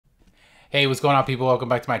Hey, what's going on, people? Welcome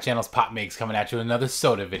back to my channel. It's Pop Migs coming at you with another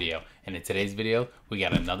soda video. And in today's video, we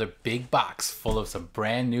got another big box full of some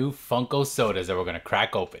brand new Funko sodas that we're gonna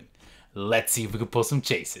crack open. Let's see if we can pull some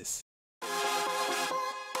chases.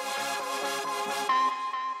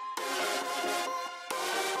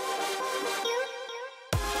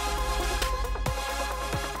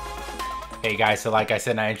 Hey guys, so like I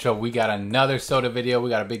said in our intro, we got another soda video. We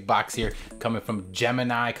got a big box here coming from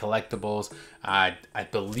Gemini Collectibles. I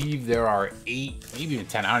believe there are 8, maybe even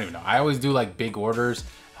 10, I don't even know. I always do like big orders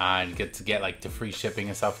and get like the free shipping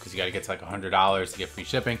and stuff because you gotta get to like $100 to get free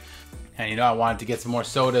shipping. And you know, I wanted to get some more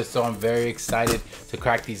sodas, so I'm very excited to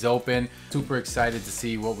crack these open. Super excited to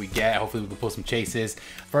see what we get. Hopefully we can pull some chases.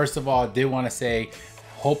 First of all, I did want to say,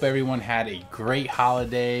 hope everyone had a great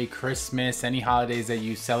holiday, Christmas, any holidays that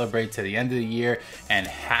you celebrate to the end of the year, and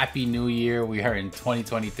Happy New Year. We are in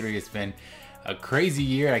 2023. It's been a crazy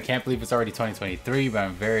year. I can't believe it's already 2023, but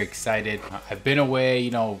I'm very excited. I've been away,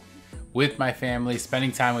 you know, with my family,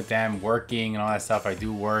 spending time with them, working and all that stuff. I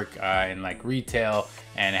do work in like retail,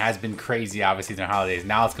 and it has been crazy obviously during holidays.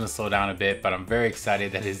 Now it's gonna slow down a bit, but I'm very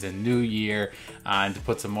excited that it's a new year and to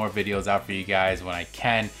put some more videos out for you guys when I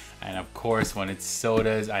can. And of course, when it's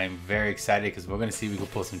sodas, I am very excited because we're gonna see if we can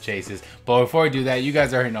pull some chases. But before we do that, you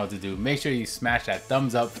guys already know what to do. Make sure you smash that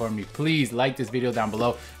thumbs up for me. Please like this video down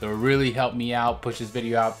below. It will really help me out, push this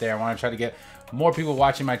video out there. I wanna try to get more people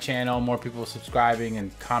watching my channel, more people subscribing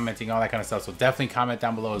and commenting, all that kind of stuff. So definitely comment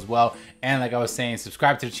down below as well. And like I was saying,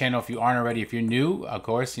 subscribe to the channel if you aren't already. If you're new, of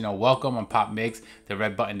course, you know, welcome on Pop Migs. The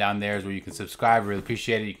red button down there is where you can subscribe. Really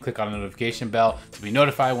appreciate it. You click on the notification bell to be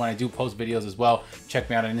notified when I do post videos as well. Check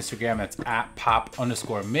me out on Instagram. That's at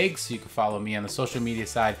pop_migs. So you can follow me on the social media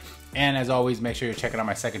side. And as always, make sure you're checking out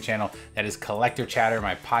my second channel. That is Collector Chatter,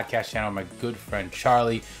 my podcast channel, my good friend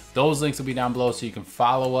Charlie. Those links will be down below so you can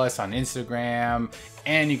follow us on Instagram.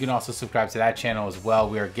 And you can also subscribe to that channel as well.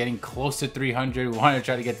 We are getting close to 300. We want to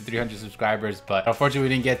try to get to 300 subscribers, but unfortunately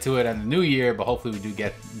we didn't get to it in the new year, but hopefully we do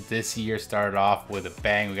get this year started off with a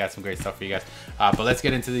bang. We got some great stuff for you guys. But let's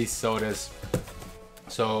get into these sodas.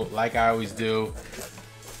 So like I always do,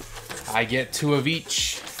 I get 2 of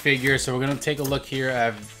each figure. So we're gonna take a look here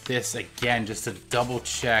at this again, just to double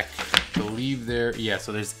check. I believe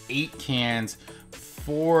so there's 8 cans,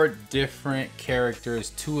 4 different characters,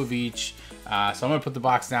 2 of each. So I'm gonna put the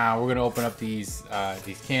box down. We're gonna open up these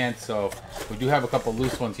cans. So we do have a couple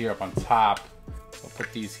loose ones here up on top. So I'll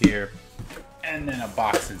put these here, and then a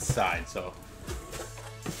box inside. So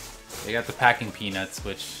they got the packing peanuts,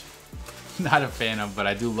 which I'm not a fan of, but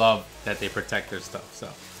I do love that they protect their stuff. So.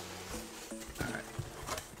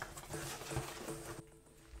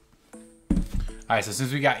 All right, so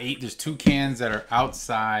since we got 8, there's 2 cans that are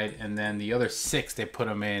outside, and then the other 6, they put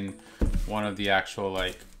them in one of the actual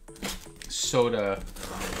like soda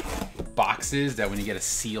boxes that when you get a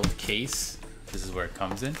sealed case, this is where it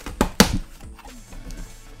comes in.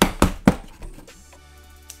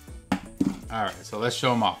 All right, so let's show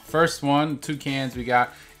them off. First one, 2 cans we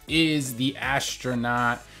got is the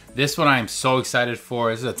Astronaut. This one I am so excited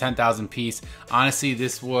for. This is a 10,000 piece. Honestly,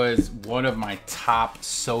 this was one of my top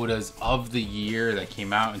sodas of the year that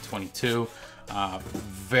came out in 22.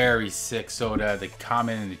 Very sick soda. The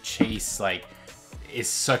Common and the Chase, like, is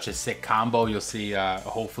such a sick combo. You'll see,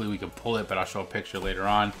 hopefully we can pull it, but I'll show a picture later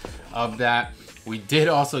on of that. We did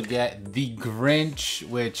also get the Grinch,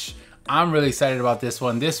 which I'm really excited about this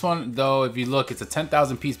one. This one, though, if you look, it's a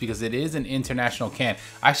 10,000 piece because it is an international can.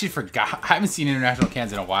 I actually forgot. I haven't seen international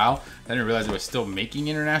cans in a while. I didn't realize they were still making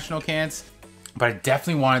international cans. But I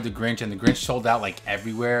definitely wanted the Grinch, and the Grinch sold out like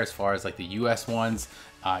everywhere as far as like the US ones.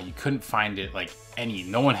 You couldn't find it like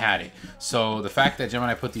no one had it. So the fact that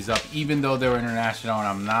Gemini put these up, even though they were international, and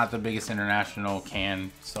I'm not the biggest international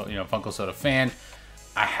can, so you know, Funko Soda fan,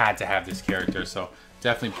 I had to have this character. So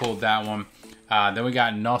definitely pulled that one. Then we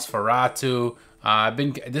got Nosferatu.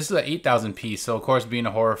 This is an 8,000 piece, so of course, being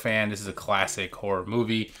a horror fan, this is a classic horror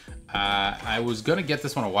movie. I was gonna get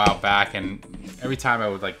this one a while back, and every time I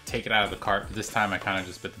would like take it out of the cart, but this time I kind of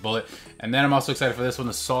just bit the bullet. And then I'm also excited for this one,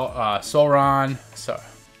 the Sauron. So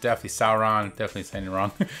definitely Sauron, definitely saying it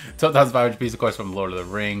wrong. 12,500 piece, of course, from Lord of the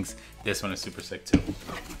Rings. This one is super sick too.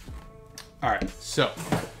 All right, so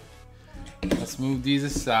let's move these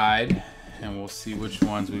aside, and we'll see which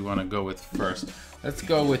ones we want to go with first. Let's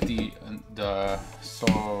go with the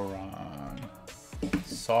Sauron.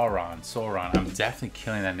 I'm definitely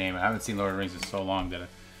killing that name. I haven't seen Lord of the Rings in so long that I'm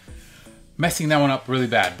messing that one up really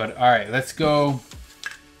bad. But all right, let's go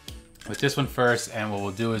with this one first. And what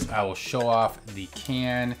we'll do is I will show off the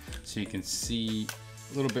can so you can see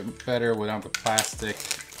a little bit better without the plastic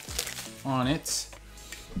on it.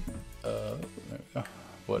 There we go.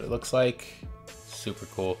 what it looks like. Super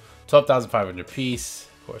cool. 12,500 piece.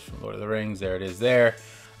 Of course, from Lord of the Rings. There it is there.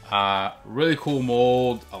 Really cool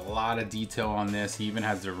mold. A lot of detail on this. He even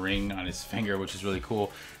has the ring on his finger, which is really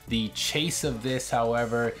cool. The chase of this,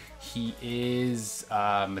 however, he is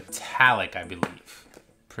metallic, I believe.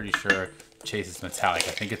 Pretty sure chase is metallic.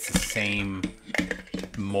 I think it's the same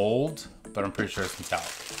mold, but I'm pretty sure it's metallic.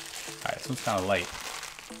 All right, this one's kind of light.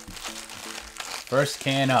 First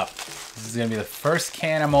can up. This is gonna be the first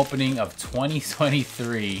can I'm opening of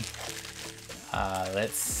 2023.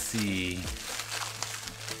 Let's see.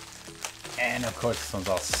 And of course, this one's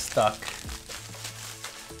all stuck.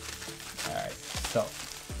 All right, so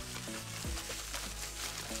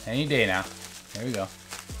any day now. There we go.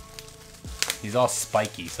 He's all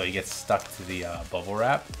spiky, so he gets stuck to the bubble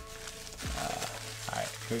wrap. All right,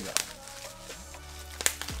 here we go.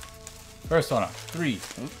 First one up. 3,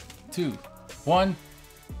 2, 1.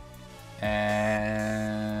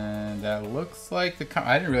 And that looks like the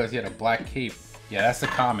I didn't realize he had a black cape. Yeah, that's the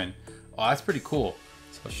common. Oh, that's pretty cool.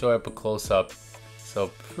 So I'll show you up a close up.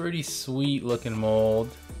 So pretty sweet looking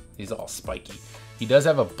mold. He's all spiky. He does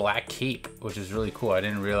have a black cape, which is really cool. I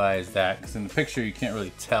didn't realize that because in the picture you can't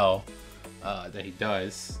really tell that he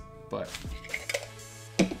does, but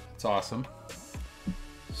it's awesome.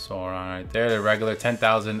 Sauron right there, the regular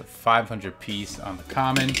 10,500 piece on the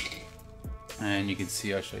common. And you can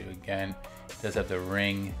see, I'll show you again, he does have the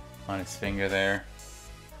ring on his finger there.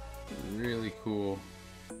 Really cool.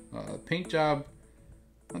 Paint job,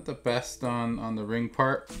 not the best on the ring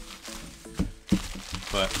part,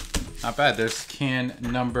 but not bad. There's can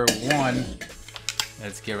number 1.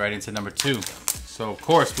 Let's get right into number 2. So of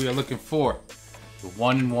course we are looking for the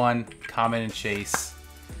 1-in-1 common and chase.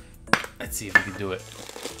 Let's see if we can do it.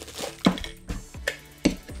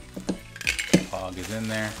 Fog is in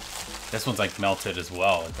there. This one's like melted as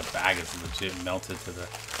well. Like the bag is legit melted to the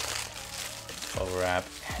bubble wrap.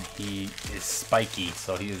 And he is spiky,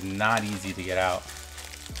 so he is not easy to get out.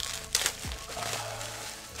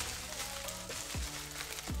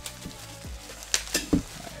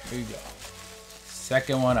 Alright, here we go.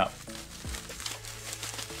 Second one up.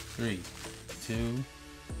 3, 2,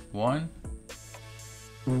 1.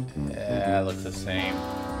 Yeah, it looks the same.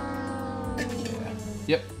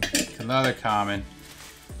 Yeah. Yep, another common.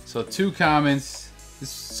 So 2 commons. This is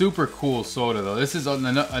super cool soda though. This is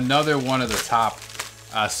another one of the top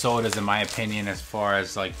sodas in my opinion, as far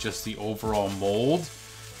as like just the overall mold.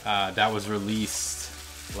 That was released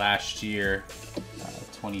last year,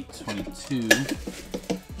 2022.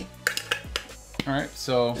 All right,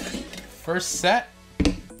 so first set,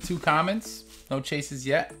 2 commons, no chases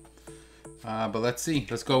yet. But let's see.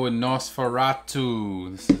 Let's go with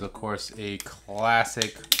Nosferatu. This is of course a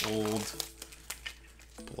classic old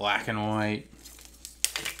black and white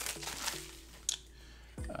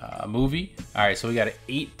movie. All right, so we got an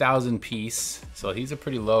 8,000 piece. So he's a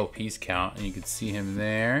pretty low piece count, and you can see him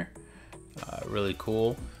there. Really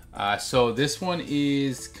cool. So this one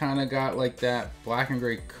is kind of got like that black and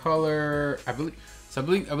gray color. I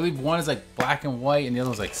believe one is like black and white, and the other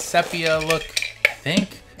one's like sepia look. I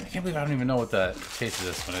think. I can't believe I don't even know what the taste of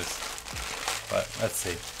this one is. But let's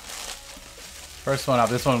see. First one up.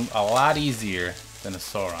 This one a lot easier than a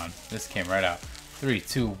Sauron. This came right out. 3,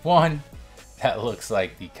 2, 1. That looks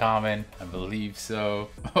like the common. I believe so.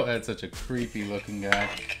 Oh, that's such a creepy looking guy.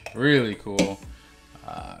 Really cool.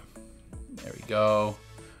 There we go.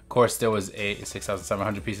 Of course, there was a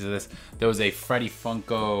 6,700 pieces of this. There was a Freddy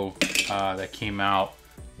Funko that came out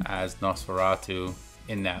as Nosferatu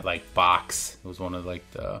in that like box. It was one of like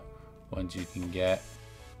the ones you can get.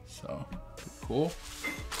 So cool.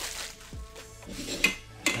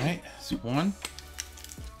 All right, that's 1.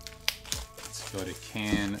 Let's go to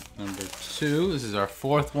can number 2. This is our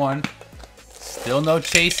 4th one. Still no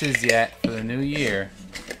chases yet for the new year.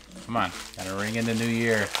 Come on, gotta ring in the new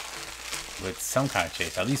year with some kind of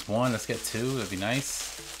chase. At least 1. Let's get 2. That'd be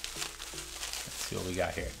nice. Let's see what we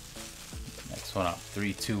got here. Next one up.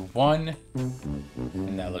 3, 2, 1.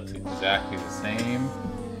 And that looks exactly the same.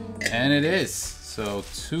 And it is. So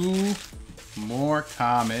 2 more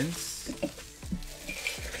commons.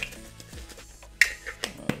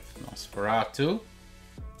 Nosferatu.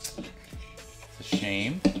 It's a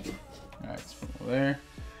shame. Alright, let's put it over there.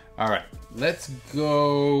 Alright, let's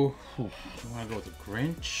go. You want to go with the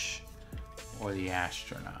Grinch or the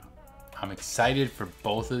Astronaut? I'm excited for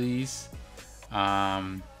both of these.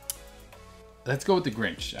 Let's go with the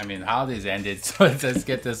Grinch. I mean, the holidays ended, so let's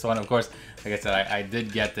get this one. Of course, like I said, I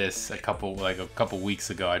did get this a couple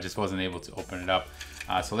weeks ago. I just wasn't able to open it up.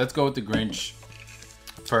 So let's go with the Grinch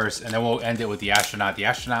first, and then we'll end it with the Astronaut. The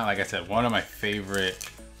Astronaut, like I said, one of my favorite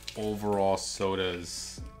overall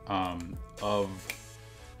sodas of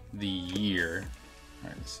the year. All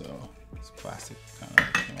right, so this plastic kind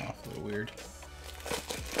of came off a little weird.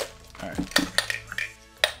 All right.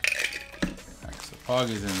 All right, so Pog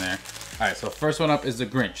is in there. All right, so first one up is the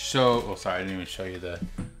Grinch. So, oh, sorry, I didn't even show you the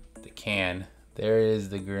can. There is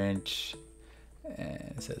the Grinch.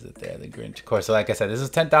 And it says it there, the Grinch. Of course, so like I said, this is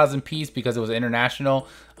 10,000 piece because it was international.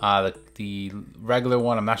 The regular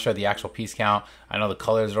one, I'm not sure the actual piece count. I know the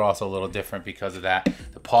colors are also a little different because of that.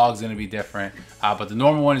 The Pog's gonna be different. But the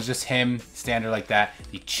normal one is just him, standard like that.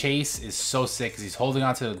 The Chase is so sick because he's holding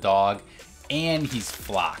onto the dog and he's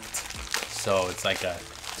flocked. So it's like a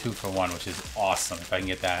 2-for-1, which is awesome. If I can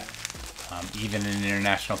get that even in an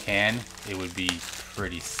international can, it would be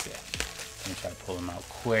pretty sick. Let me try to pull them out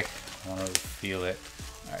quick. I want to feel it.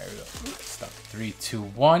 All right, here we go. Stuck. 3, 2,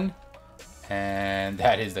 1. And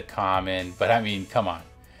that is the common. But I mean, come on.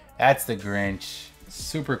 That's the Grinch.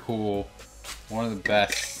 Super cool. One of the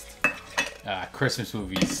best Christmas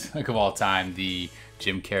movies like of all time. The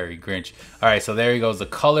Jim Carrey Grinch. All right, so there he goes. The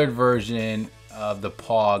colored version of the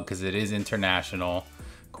Pog because it is international.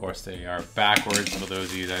 Of course, they are backwards. For those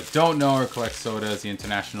of you that don't know or collect sodas, the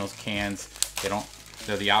internationals cans,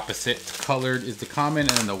 they're the opposite. Colored is the common,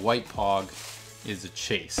 and then the white Pog is the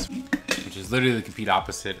Chase, which is literally the complete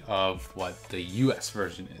opposite of what the US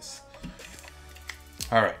version is.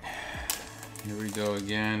 All right, here we go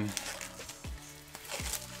again.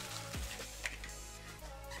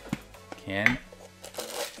 Can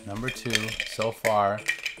number 2 so far.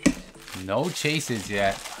 No chases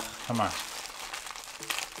yet. Come on.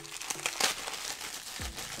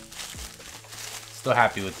 Still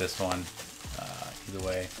happy with this one. Either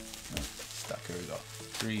way, stuck. Here we go.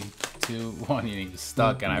 3, 2, 1. He was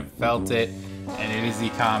stuck, and I felt it, and it is the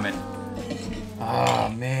common. Oh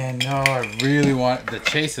man, no! I really want the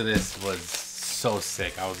chase of this was so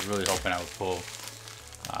sick. I was really hoping I would pull.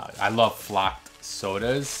 I love flocked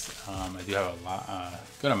sodas. I do have a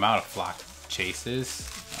good amount of flocked chases,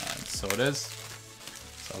 sodas.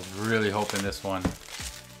 So I was really hoping this one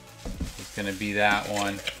is gonna be that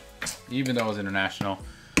one, even though it was international.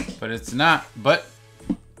 But it's not. But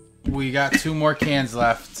we got 2 more cans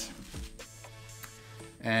left.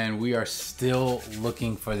 And we are still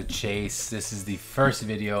looking for the Chase. This is the first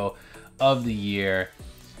video of the year.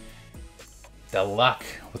 The luck.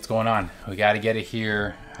 What's going on? We got to get it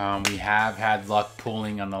here. We have had luck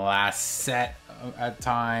pulling on the last set at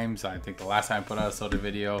times. I think the last time I put out a soda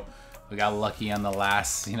video, we got lucky on the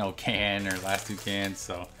last, can or last 2 cans.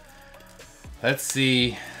 So let's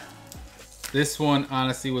see. This one,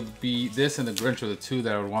 honestly, would be this and the Grinch are the 2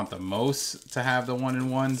 that I would want the most to have the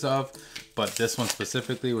 1-in-1s of. But this one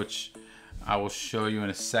specifically, which I will show you in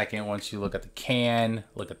a second once you look at the can.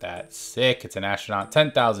 Look at that. Sick. It's an Astronaut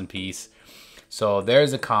 10,000 piece. So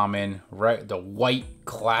there's a common, right? The white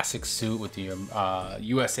classic suit with the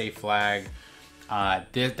USA flag.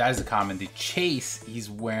 That is a common. The Chase, he's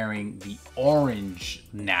wearing the orange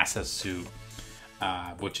NASA suit,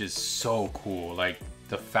 which is so cool. Like,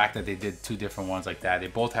 the fact that they did 2 different ones like that. They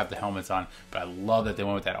both have the helmets on, but I love that they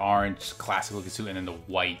went with that orange classic looking suit and then the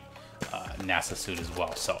white NASA suit as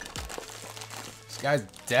well. So this guy's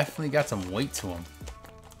definitely got some weight to him.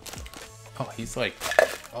 Oh, he was like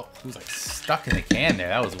stuck in the can there.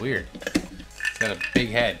 That was weird. He's got a big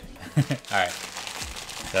head. All right,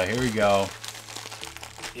 so here we go.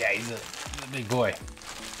 Yeah, he's a big boy.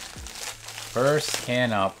 First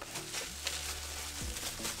can up.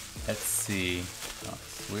 Let's see. Oh,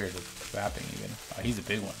 it's weird, the wrapping even. Oh, he's a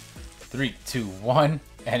big one. 3, 2, 1,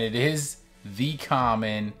 and it is the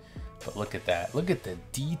common. But look at that. Look at the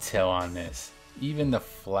detail on this. Even the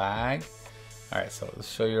flag. All right, so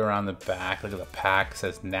let's show you around the back. Look at the pack. It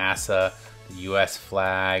says NASA, the US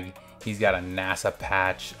flag. He's got a NASA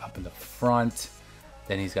patch up in the front.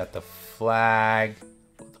 Then he's got the flag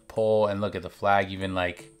with the pole, and look at the flag even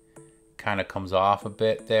like kind of comes off a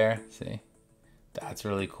bit there. See? That's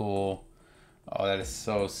really cool. Oh, that is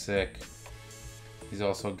so sick. He's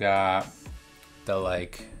also got the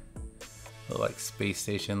like space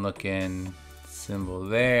station looking symbol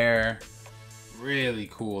there. Really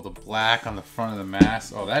cool. The black on the front of the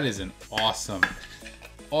mask. Oh, that is an awesome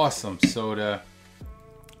soda.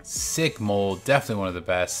 Sick mold. Definitely one of the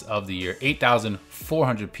best of the year.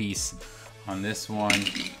 8,400 piece on this one.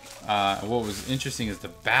 What was interesting is the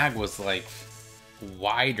bag was like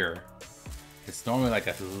wider. It's normally like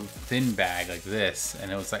a thin bag like this,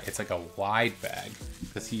 and it's like a wide bag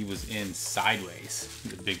because he was in sideways.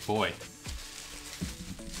 He's a big boy.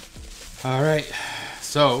 All right,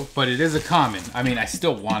 so but it is a common. I mean, I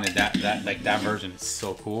still wanted that version is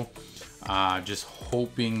so cool. Just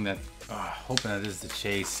hoping that this is the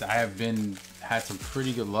Chase. I have been had some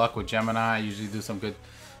pretty good luck with Gemini. I usually do some good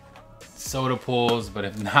soda pulls, but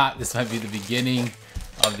if not, this might be the beginning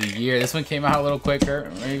of the year. This one came out a little quicker.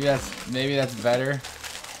 Maybe that's better.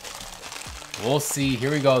 We'll see.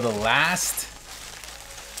 Here we go. The last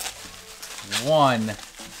one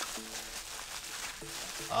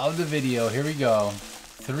of the video. Here we go.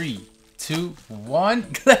 3, 2,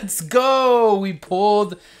 1. Let's go. We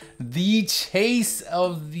pulled the chase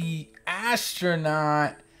of the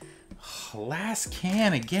Astronaut. Last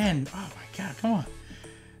can again. Oh my god, come on.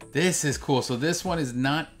 This is cool. So this one is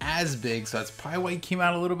not as big, so that's probably why it came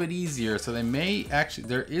out a little bit easier. So they may actually,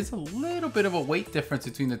 there is a little bit of a weight difference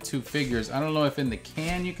between the two figures. I don't know if in the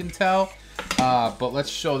can you can tell, but let's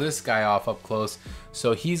show this guy off up close.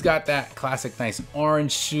 So he's got that classic nice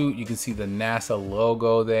orange suit. You can see the NASA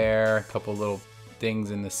logo there, a couple little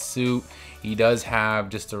things in the suit. He does have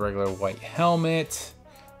just a regular white helmet.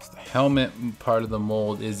 The helmet part of the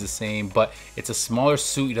mold is the same, but it's a smaller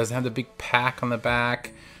suit. He doesn't have the big pack on the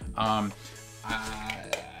back.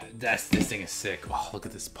 This thing is sick. Oh, look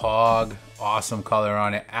at this pog. Awesome color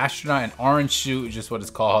on it. Astronaut and orange suit is just what it's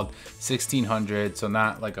called. 1600, so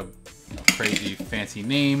not like a crazy fancy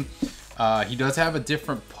name. He does have a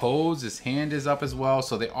different pose. His hand is up as well,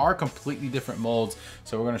 so they are completely different molds.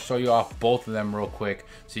 So we're going to show you off both of them real quick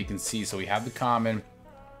so you can see. So we have the common,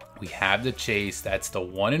 we have the chase. That's the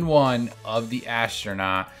 1-in-1 of the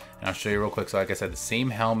Astronaut, and I'll show you real quick. So like I said, the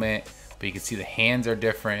same helmet, but you can see the hands are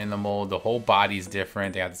different in the mold. The whole body's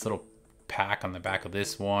different. They have this little pack on the back of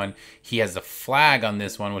this one. He has the flag on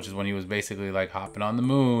this one, which is when he was basically like hopping on the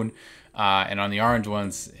moon. And on the orange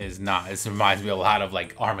ones is not. This reminds me a lot of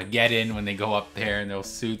like Armageddon when they go up there in those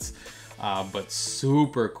suits. But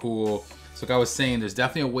super cool. So like I was saying, there's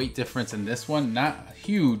definitely a weight difference in this one. Not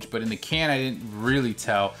huge, but in the can I didn't really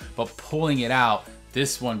tell. But pulling it out,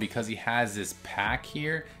 this one, because he has this pack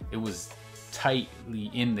here, it was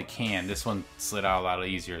tightly in the can. This one slid out a lot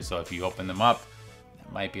easier, so if you open them up,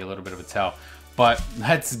 it might be a little bit of a tell. But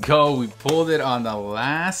let's go. We pulled it on the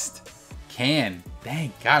last can.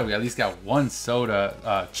 Thank God we at least got one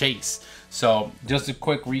soda chase. So just a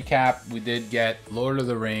quick recap, we did get Lord of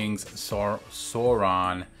the Rings,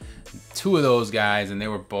 Sauron, 2 of those guys, and they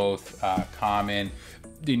were both common.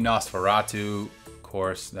 The Nosferatu, of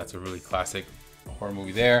course, that's a really classic horror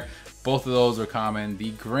movie there. Both of those are common.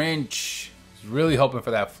 The Grinch, really hoping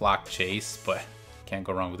for that flock chase, but can't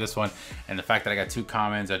go wrong with this one. And the fact that I got 2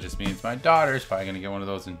 commons, that just means my daughter's probably gonna get one of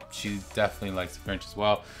those, and she definitely likes the Grinch as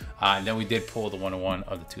well. And then we did pull the 1-in-1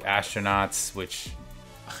 of the 2 Astronauts, which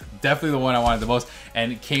definitely the one I wanted the most,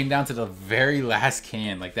 and it came down to the very last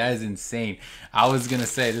can. Like, that is insane. I was gonna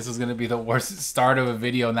say this was gonna be the worst start of a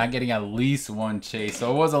video, not getting at least one chase. So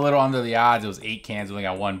it was a little under the odds. It was 8 cans, we only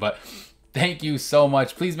got 1, but thank you so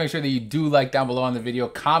much. Please make sure that you do like down below on the video.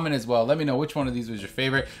 Comment as well. Let me know which one of these was your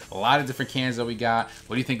favorite. A lot of different cans that we got.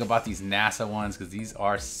 What do you think about these NASA ones? Because these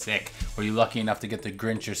are sick. Were you lucky enough to get the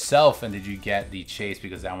Grinch yourself? And did you get the chase?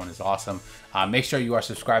 Because that one is awesome. Make sure you are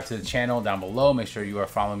subscribed to the channel down below. Make sure you are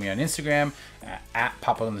following me on Instagram at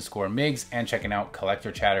Papa_Migs and checking out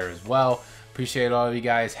Collector Chatter as well. Appreciate all of you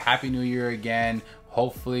guys. Happy New Year again.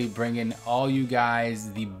 Hopefully bringing all you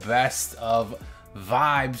guys the best of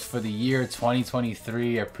vibes for the year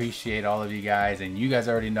 2023. I appreciate all of you guys, and you guys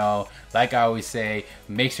already know, like I always say,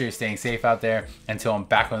 make sure you're staying safe out there. Until I'm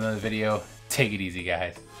back with another video, take it easy,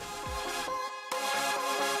 guys.